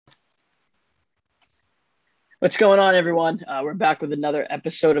What's going on, everyone? We're back with another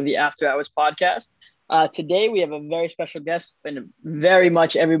episode of the After Hours podcast. Today, we have a very special guest, and very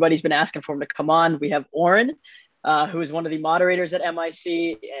much everybody's been asking for him to come on. We have Oren, who is one of the moderators at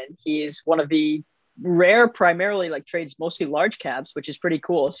MIC, and he's one of the rare, primarily like trades mostly large caps, which is pretty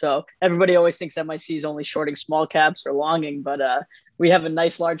cool. So everybody always thinks MIC is only shorting small caps or longing, but we have a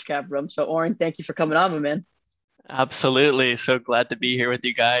nice large cap room. So, Oren, thank you for coming on, my man. Absolutely. So glad to be here with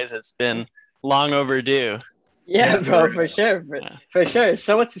you guys. It's been long overdue. Yeah, Yeah, bro, very for much. sure, Yeah. for sure.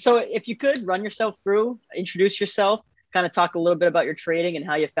 So if you could run yourself through, introduce yourself, kind of talk a little bit about your trading and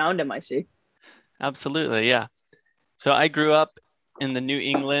how you found MIC. Absolutely. Yeah. So I grew up in the New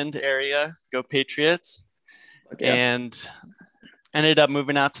England area, go Patriots, Okay. and ended up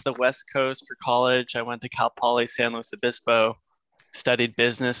moving out to the West Coast for college. I went to Cal Poly San Luis Obispo, studied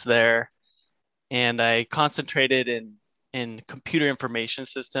business there, and I concentrated in computer information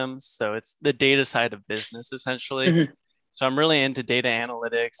systems. So it's the data side of business essentially. Hmm. So I'm really into data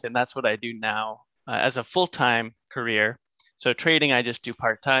analytics, and that's what I do now as a full-time career. So trading, I just do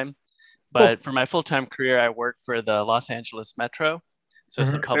part-time. Cool. But for my full-time career, I work for the Los Angeles Metro. So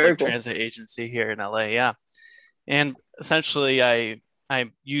it's a Mhm. Very public cool. transit agency here in LA. Yeah. And essentially, I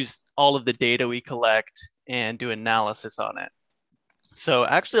use all of the data we collect and do analysis on it. So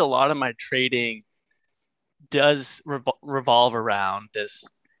actually, a lot of my trading does revolve around this,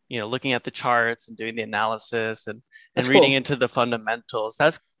 looking at the charts and doing the analysis and That's reading cool. into the fundamentals.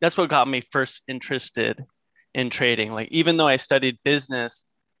 That's what got me first interested in trading. Like even though I studied business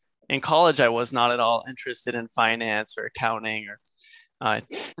in college, I was not at all interested in finance or accounting or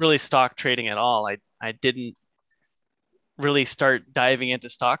really stock trading at all. I didn't really start diving into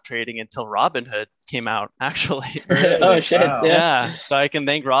stock trading until Robinhood came out, actually. Oh Really? shit. Wow. Yeah. Yeah, so I can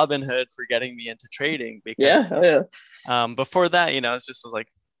thank Robinhood for getting me into trading Yeah. because Oh yeah. before that, it was like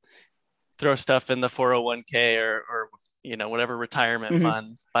throw stuff in the 401k or whatever retirement Hmm.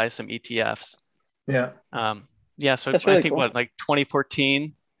 fund, buy some ETFs. Yeah. Um, yeah, so That's I really think cool. what like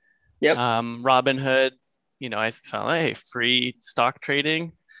 2014, Yep. Robinhood, I saw, hey, free stock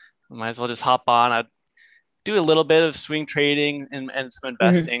trading. I might as well just hop on. I'd do a little bit of swing trading and some Hmm.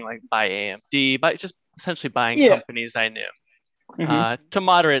 investing, like buy AMD, but just essentially buying Yeah. companies I knew Hmm. to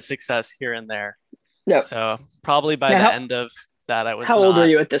moderate success here and there. Yep. So probably by Now, the how end of that, I was how old are not.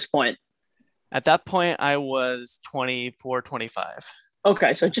 you at this point? At that point, I was 24, 25.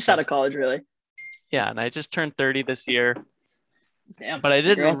 Okay, so just out So of college, really. yeah, and I just turned 30 this year, Damn. but I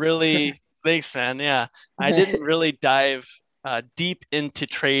didn't Congrats. really, thanks, man. Yeah, I didn't really dive deep into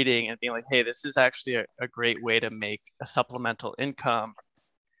trading and being like, hey, this is actually a great way to make a supplemental income.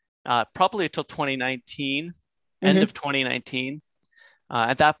 Probably until 2019, end Hmm. of 2019.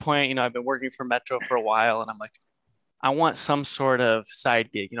 At that point, I've been working for Metro for a while, and I'm like, I want some sort of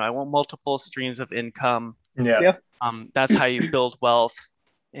side gig. I want multiple streams of income. Yeah. Yeah. That's how you build wealth,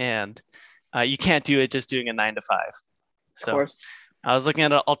 and you can't do it just doing a 9 to 5. Of So course. I was looking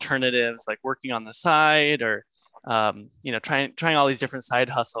at alternatives like working on the side or trying all these different side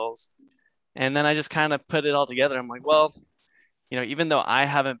hustles, and then I just kind of put it all together. I'm like, well, even though I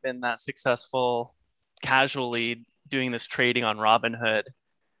haven't been that successful casually doing this trading on Robinhood,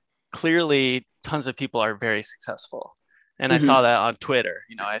 clearly tons of people are very successful. And I saw Hmm. that on Twitter.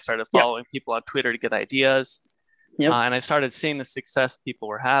 I started Yep. following people on Twitter to get ideas. Yep. And I started seeing the success people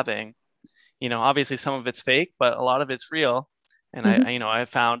were having. Obviously some of it's fake, but a lot of it's real. And Hmm. I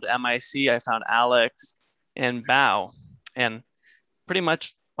found MIC, I found Alex and Bao. And pretty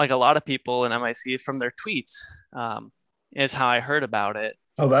much like a lot of people in MIC from their tweets is how I heard about it.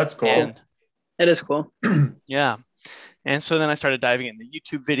 Oh, that's And cool. It is cool. yeah. And so then I started diving into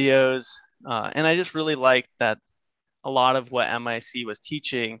YouTube videos. And I just really liked that a lot of what MIC was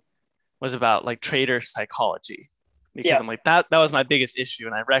teaching was about like trader psychology because Yeah. I'm like that was my biggest issue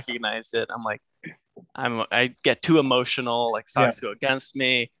and I recognized it. I'm like I get too emotional, like Yeah. stocks go against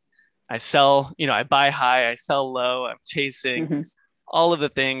me. I sell, I buy high, I sell low, I'm chasing Hmm. all of the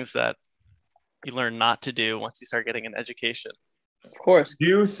things that you learn not to do once you start getting an education. Of course.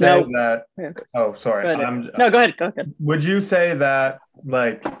 You say Now, that, yeah, oh, sorry. go ahead. No, go ahead. Go ahead. Would you say that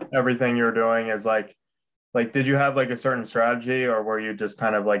like everything you're doing is like, did you have like a certain strategy or were you just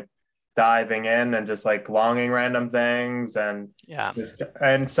kind of like diving in and just like longing random things and Yeah. just,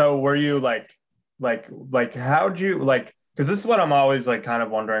 and so were you like, how'd you like, because this is what I'm always like kind of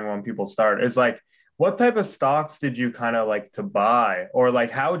wondering when people start is like, what type of stocks did you kind of like to buy or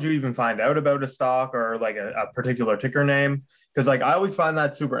like how would you even find out about a stock or like a particular ticker name? Because like I always find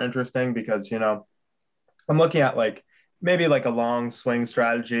that super interesting because I'm looking at like maybe like a long swing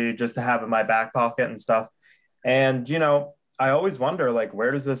strategy just to have in my back pocket and stuff. And I always wonder, like,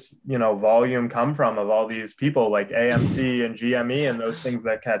 where does this, volume come from of all these people like AMC and GME and those things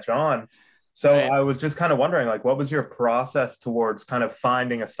that catch on? So Right. I was just kind of wondering, like, what was your process towards kind of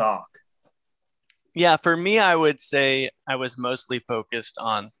finding a stock? Yeah, for me, I would say I was mostly focused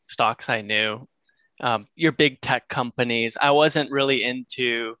on stocks I knew. Your big tech companies. I wasn't really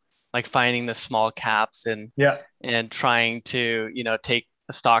into like finding the small caps Yeah. and trying to, take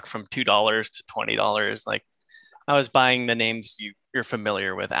a stock from $2 to $20. Like I was buying the names you're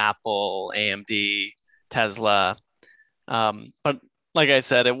familiar with: Apple, AMD, Tesla. But like I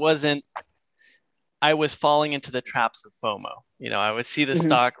said, it wasn't. I was falling into the traps of FOMO. I would see the Hmm.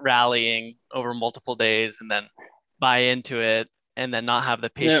 stock rallying over multiple days and then buy into it and then not have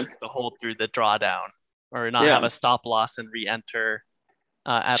the Yeah. patience to hold through the drawdown or not have Yeah. a stop loss and re-enter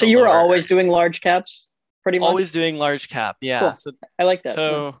at So a you were lower. always doing large caps, pretty much. Always doing large cap. Yeah. Cool. I like that. Yeah.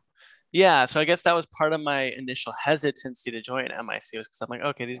 So yeah, so I guess that was part of my initial hesitancy to join MIC was because I'm like,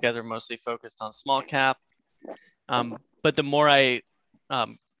 okay, these guys are mostly focused on small cap. But the more I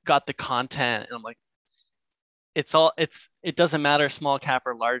got the content, and I'm like, it doesn't matter small cap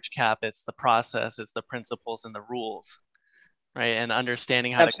or large cap. It's the process, it's the principles and the rules, right? And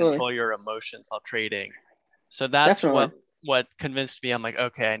understanding how to Absolutely. control your emotions while trading. So that's Definitely. what convinced me. I'm like,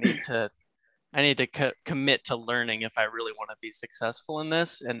 okay, I need to commit to learning if I really want to be successful in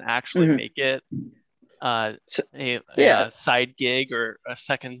this and actually Hmm. make it So, a yeah, side gig or a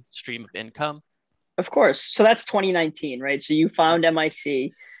second stream of income. of course. So that's 2019, right? So you found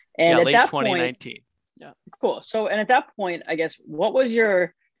MIC, and Yeah, at late that point, 2019. Yeah. cool. So, and at that point, I guess, what was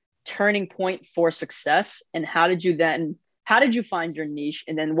your turning point for success, and how did you find your niche,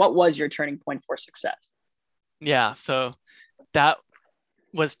 and then what was your turning point for success? Yeah. So that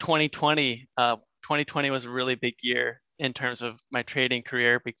was 2020. 2020 was a really big year in terms of my trading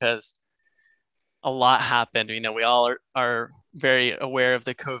career because a lot happened. We all are very aware of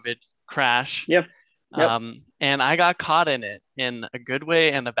the COVID crash. Yep. Yep. And I got caught in it in a good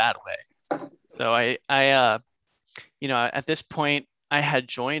way and a bad way. So at this point, I had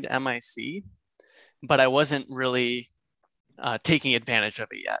joined MIC, but I wasn't really taking advantage of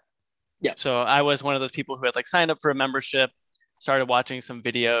it yet. Yep. So I was one of those people who had like signed up for a membership, started watching some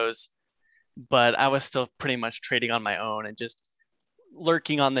videos, but I was still pretty much trading on my own and just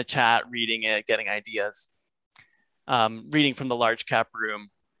lurking on the chat, reading it, getting ideas, reading from the large cap room,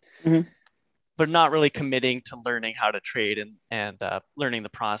 Mhm. but not really committing to learning how to trade and learning the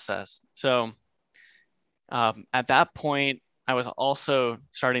process. So at that point, I was also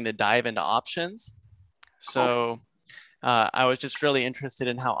starting to dive into options. So I was just really interested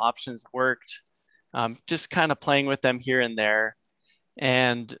in how options worked, just kind of playing with them here and there.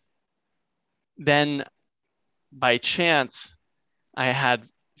 And then by chance, I had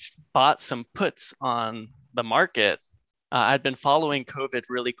bought some puts on the market. I'd been following COVID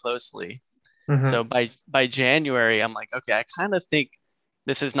really closely. Mhm. So by January, I'm like, okay, I kind of think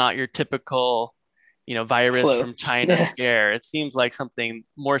this is not your typical, virus Flu. from China scare. It seems like something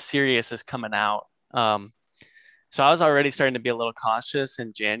more serious is coming out. So I was already starting to be a little cautious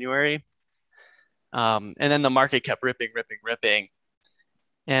in January. And then the market kept ripping.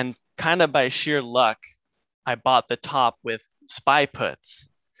 And kind of by sheer luck, I bought the top with SPY puts.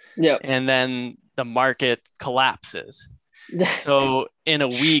 Yep. And then the market collapses. So in a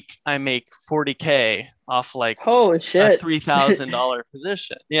week, I make 40K off like Holy a shit. $3,000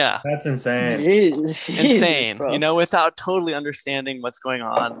 position. Yeah. That's insane. Jesus, Insane, bro. without totally understanding what's going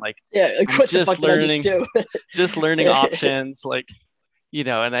on. Like Yeah, I'm what the fuck just did I just learning, do? just learning options, like,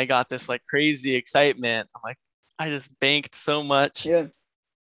 and I got this like crazy excitement. I'm like, I just banked so much. Yeah.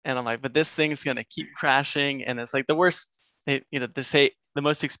 And I'm like, but this thing's gonna keep crashing. And it's like the worst, the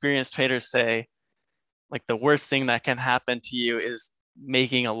most experienced traders say, like the worst thing that can happen to you is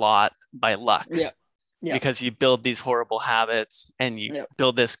making a lot by luck. Yeah. Yeah. Because you build these horrible habits and you Yeah.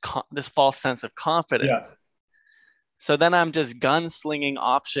 build this false sense of confidence. Yeah. So then I'm just gunslinging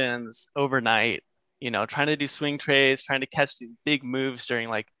options overnight, trying to do swing trades, trying to catch these big moves during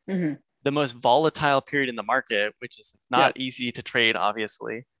like Mhm. the most volatile period in the market, which is not Yeah. easy to trade,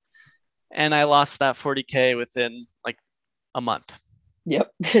 obviously. And I lost that 40K within like a month.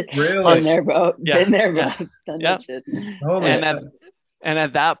 Yep. Really? Been there, bro. Yeah. Been there, bro. Yeah. Done Yeah. that shit. Holy And shit.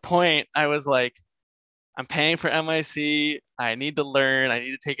 at that point, I was like, I'm paying for MIC. I need to learn. I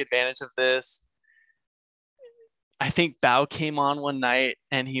need to take advantage of this. I think Bao came on one night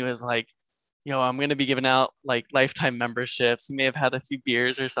and he was like, yo, I'm going to be giving out like lifetime memberships. He may have had a few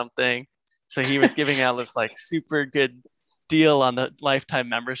beers or something. So he was giving out this like super good deal on the lifetime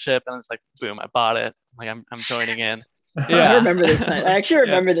membership. And I was like, boom, I bought it. Like I'm joining in. I remember this night. I actually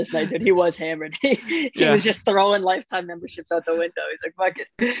remember this night, dude. He was hammered. He Yeah. was just throwing lifetime memberships out the window. He's like, fuck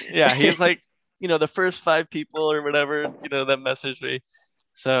it. Yeah, he was like, the first 5 people or whatever, that messaged me.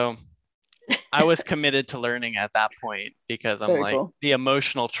 So I was committed to learning at that point because I'm Very like cool. the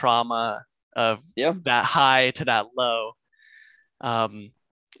emotional trauma of Yeah. that high to that low.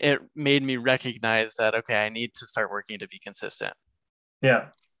 It made me recognize that, okay, I need to start working to be consistent. Yeah.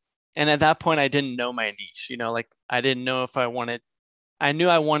 And at that point, I didn't know my niche, like I didn't know if I knew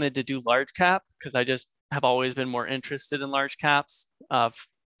I wanted to do large cap because I just have always been more interested in large caps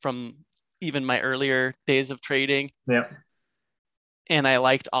from even my earlier days of trading. Yeah. And I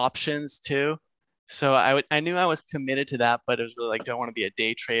liked options too. So I knew I was committed to that, but it was really like, do I want to be a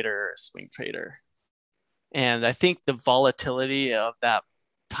day trader or a swing trader? And I think the volatility of that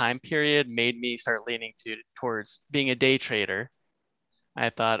time period made me start leaning towards being a day trader. I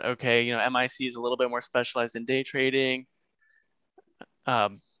thought, okay, MIC is a little bit more specialized in day trading.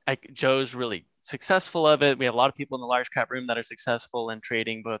 Joe's really successful of it. We have a lot of people in the large cap room that are successful in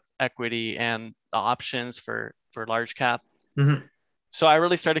trading both equity and the options for large cap. Mm-hmm. So I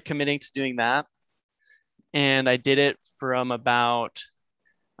really started committing to doing that. And I did it from about,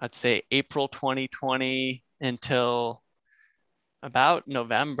 I'd say, April 2020 until about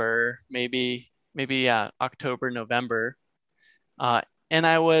November, maybe October, November. And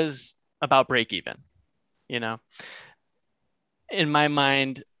I was about break even, In my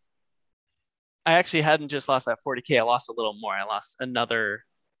mind, I actually hadn't just lost that 40K. I lost a little more. I lost another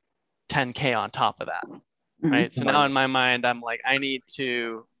 10K on top of that. Right. So now in my mind, I'm like, I need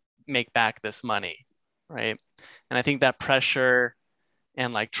to make back this money. Right. And I think that pressure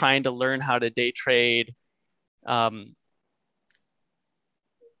and like trying to learn how to day trade,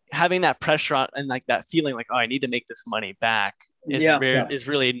 having that pressure on and like that feeling like, oh, I need to make this money back is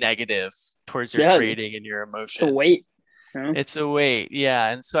really negative towards your trading and your emotions. It's a weight. It's a weight. Yeah.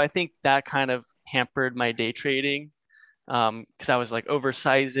 And so I think that kind of hampered my day trading because I was like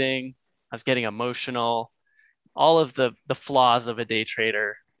oversizing, I was getting emotional, all of the flaws of a day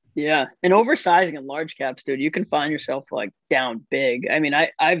trader. Yeah. And oversizing in large caps, dude, you can find yourself like down big. I mean,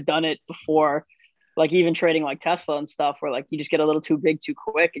 I've done it before, like even trading like Tesla and stuff where like you just get a little too big too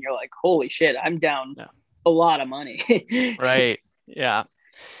quick and you're like, holy shit, I'm down a lot of money. Right. Yeah.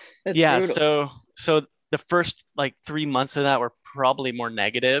 That's brutal. So the first like 3 months of that were probably more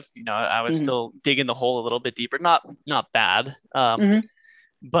negative. I was still digging the hole a little bit deeper, not bad.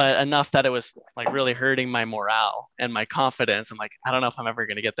 But enough that it was like really hurting my morale and my confidence. I'm like, I don't know if I'm ever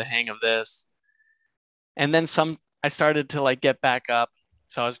going to get the hang of this. And then I started to like get back up.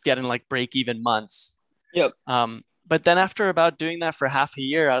 So I was getting like break even months. Yep. But then after about doing that for half a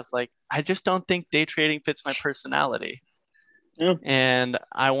year, I was like, I just don't think day trading fits my personality. Yeah. And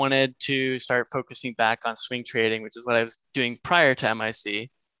I wanted to start focusing back on swing trading, which is what I was doing prior to MIC.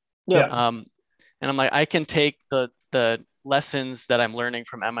 Yeah. And I'm like, I can take the lessons that I'm learning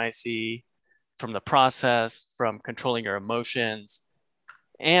from MIC, from the process, from controlling your emotions,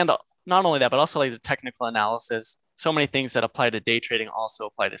 and not only that, but also like the technical analysis. So many things that apply to day trading also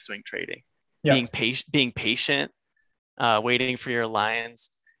apply to swing trading. Yeah. Being patient, waiting for your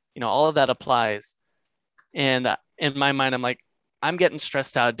lines, all of that applies. And in my mind, I'm like, I'm getting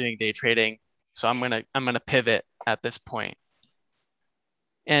stressed out doing day trading, so I'm gonna pivot at this point.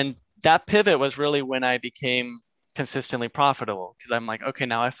 And that pivot was really when I became consistently profitable because I'm like, okay,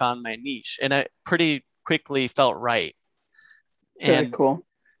 now I found my niche, and I pretty quickly felt right. Very cool.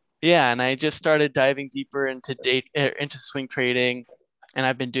 Yeah, and I just started diving deeper into swing trading, and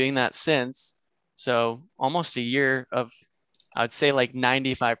I've been doing that since. So almost a year of, I would say like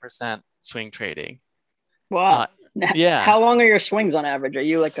 95% swing trading. Wow. Yeah. How long are your swings on average? Are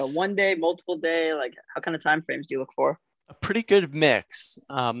you like a 1 day, multiple day? Like how kind of time frames do you look for? A pretty good mix.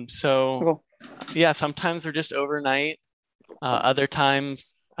 Yeah, sometimes they're just overnight. Other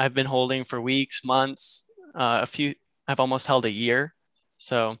times I've been holding for weeks, months. I've almost held a year.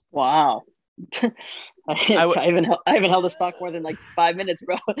 So wow. I haven't held a stock more than like 5 minutes,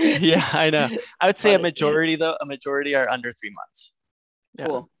 bro. Yeah, I know. I would say a majority are under 3 months. Yeah.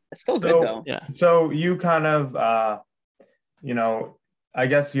 Cool. It's still good though. Yeah. So you kind of, I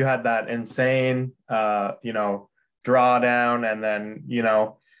guess you had that insane, drawdown, and then,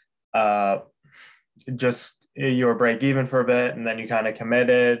 just you were break even for a bit, and then you kind of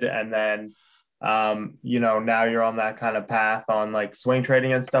committed, and then, now you're on that kind of path on like swing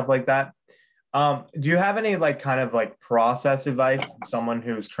trading and stuff like that. Do you have any like kind of like process advice for someone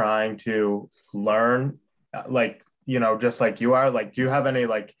who's trying to learn, just like you are? Like, do you have any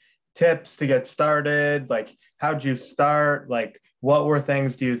like tips to get started? Like, how'd you start? Like, what were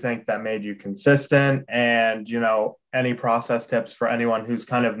things do you think that made you consistent? And, any process tips for anyone who's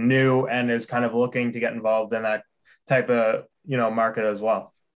kind of new and is kind of looking to get involved in that type of, market as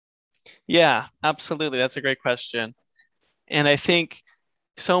well? Yeah, absolutely. That's a great question. And I think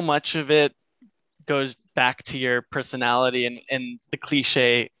so much of it goes back to your personality and the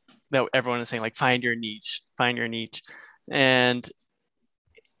cliche that everyone is saying, like, find your niche, find your niche. And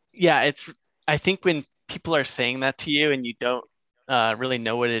yeah, I think when people are saying that to you and you don't really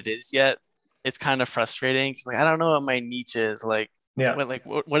know what it is yet, it's kind of frustrating. Like, I don't know what my niche is. Like, Yeah.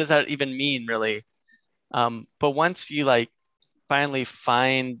 what does that even mean, really? But once you like finally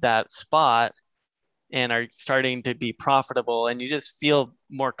find that spot and are starting to be profitable and you just feel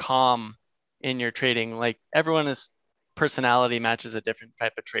more calm in your trading, like everyone's personality matches a different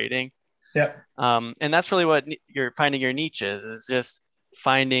type of trading. Yeah. And that's really what you're finding your niche is just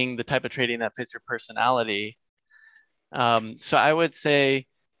finding the type of trading that fits your personality. So I would say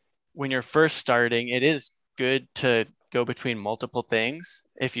when you're first starting, it is good to go between multiple things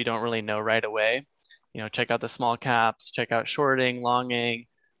if you don't really know right away. Check out the small caps, check out shorting, longing,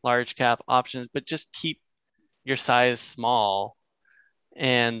 large cap options, but just keep your size small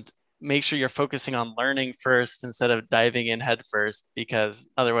and make sure you're focusing on learning first instead of diving in head first, because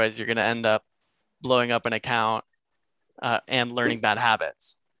otherwise you're going to end up blowing up an account and learning bad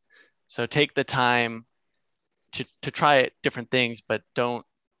habits. So take the time to try different things, but don't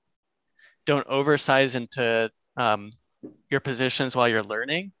oversize into your positions while you're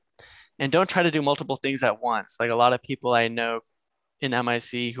learning, and don't try to do multiple things at once. Like a lot of people I know in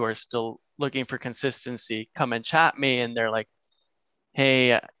MIC who are still looking for consistency come and chat me and they're like,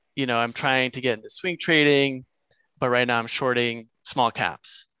 hey, I'm trying to get into swing trading, but right now I'm shorting small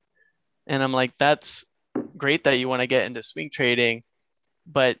caps. And I'm like, that's great that you want to get into swing trading,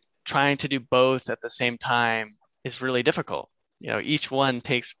 but trying to do both at the same time is really difficult. Each one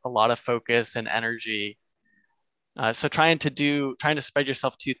takes a lot of focus and energy. So trying to spread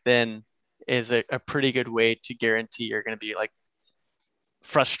yourself too thin is a pretty good way to guarantee you're going to be like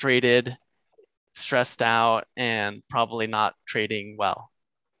frustrated, stressed out, and probably not trading well.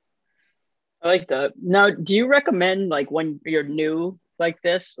 I like that. Now, do you recommend, like, when you're new like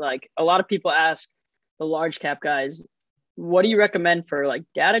this, like a lot of people ask the large cap guys, what do you recommend for like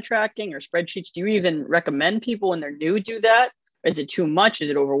data tracking or spreadsheets? Do you even recommend people when they're new do that? Is it too much? Is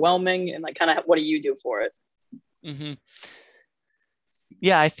it overwhelming? And like, kind of, what do you do for it? Mm-hmm.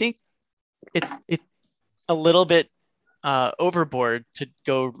 Yeah, I think it's a little bit overboard to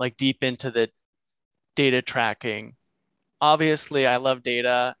go like deep into the data tracking. Obviously, I love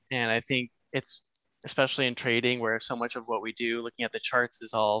data, and I think it's especially in trading where so much of what we do, looking at the charts,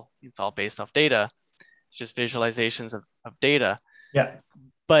 it's all based off data. It's just visualizations of data. Yeah.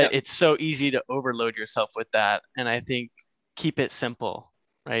 But it's so easy to overload yourself with that. And I think keep it simple,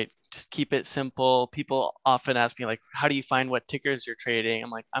 right? Just keep it simple. People often ask me, like, how do you find what tickers you're trading? I'm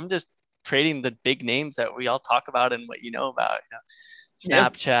like, I'm just trading the big names that we all talk about and what you know about.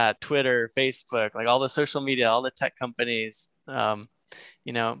 Snapchat, Twitter, Facebook, like all the social media, all the tech companies.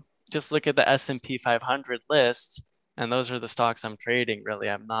 Just look at the S&P 500 list, and those are the stocks I'm trading. Really,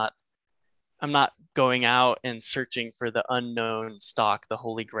 I'm not going out and searching for the unknown stock, the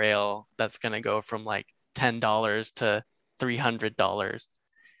holy grail that's going to go from like $10 to $300.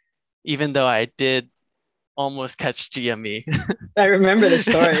 Even though I did almost catch GME. I remember the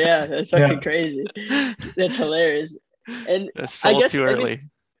story. Yeah, that's fucking crazy. That's hilarious. And I guess too early.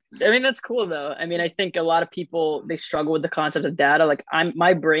 I mean, that's cool though. I mean, I think a lot of people, they struggle with the concept of data. Like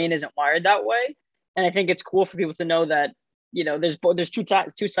my brain isn't wired that way. And I think it's cool for people to know that, there's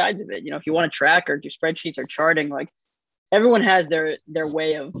two sides of it. If you want to track or do spreadsheets or charting, like everyone has their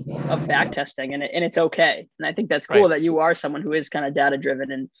way of back testing, and it's okay. And I think that's cool that you are someone who is kind of data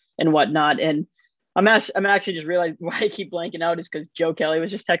driven and whatnot. And I'm actually just realizing why I keep blanking out is because Joe Kelly was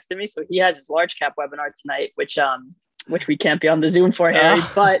just texting me. So he has his large cap webinar tonight, which we can't be on the Zoom for, Harry,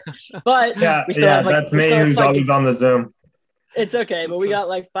 but yeah, we still have like, that's me who's always on the Zoom. It's okay, but we got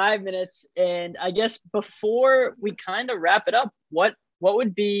like 5 minutes, and I guess before we kind of wrap it up, what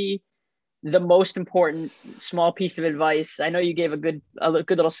would be the most important small piece of advice? I know you gave a good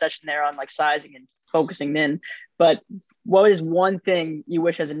little session there on like sizing and focusing in, but what is one thing you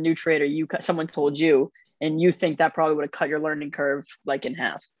wish as a new trader someone told you, and you think that probably would have cut your learning curve like in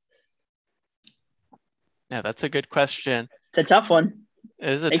half? Yeah, that's a good question. It's a tough one. It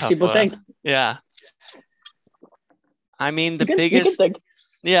is a Makes tough people one. think. Yeah. I mean, the biggest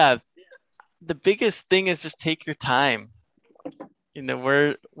thing is just take your time.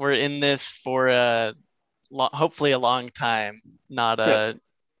 We're in this for hopefully a long time, not a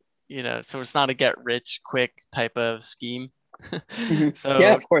so it's not a get rich quick type of scheme. So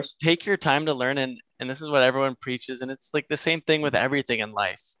Yeah, of course. take your time to learn, and this is what everyone preaches, and it's like the same thing with everything in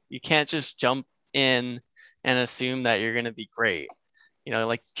life. You can't just jump in and assume that you're going to be great.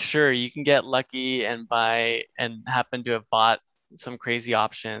 Like, sure, you can get lucky and buy and happen to have bought some crazy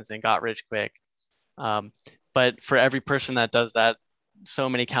options and got rich quick. But for every person that does that, so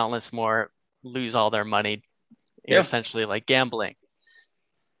many countless more lose all their money, essentially like gambling.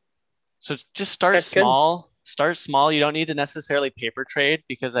 So just start small. Start small. You don't need to necessarily paper trade,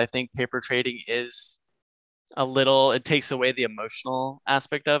 because I think paper trading is it takes away the emotional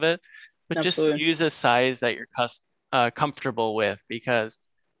aspect of it. But Absolutely. just use a size that you're comfortable with, because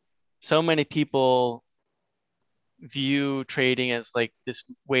so many people view trading as like this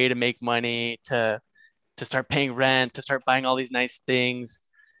way to make money, to start paying rent, to start buying all these nice things.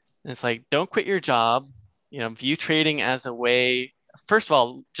 And it's like, don't quit your job. View trading as a way. First of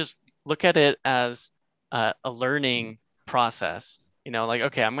all, just look at it as a learning process. Like,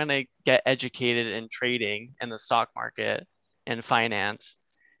 okay, I'm going to get educated in trading and the stock market and finance.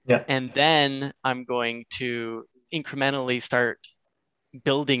 Yeah. And then I'm going to incrementally start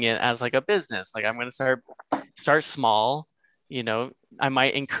building it as like a business. Like, I'm going to start small. I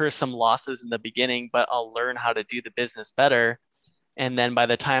might incur some losses in the beginning, but I'll learn how to do the business better. And then by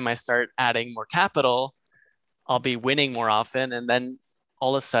the time I start adding more capital, I'll be winning more often. And then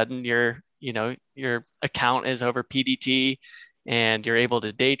all of a sudden your account is over PDT, and you're able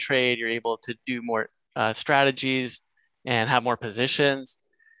to day trade, you're able to do more strategies and have more positions.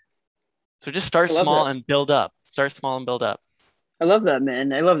 So just start small and build up. Start small and build up. I love that,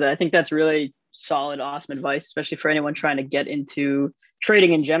 man. I love that. I think that's really solid, awesome advice, especially for anyone trying to get into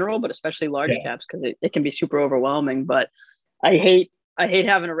trading in general, but especially large caps, because it can be super overwhelming. But I hate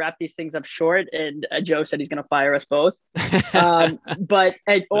having to wrap these things up short. And Joe said he's going to fire us both. But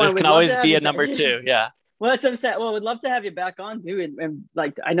there can always be a number two. Yeah. Well, that's what I'm saying. Well, we'd love to have you back on too. And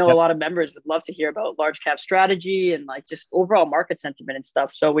like, I know a lot of members would love to hear about large cap strategy and like just overall market sentiment and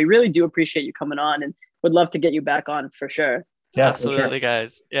stuff. So we really do appreciate you coming on, and would love to get you back on for sure. Yeah, absolutely,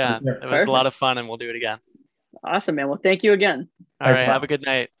 guys. Yeah, it was a lot of fun, and we'll do it again. Awesome, man. Well, thank you again. All right. Have a good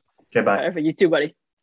night. Goodbye. Perfect. You too, buddy.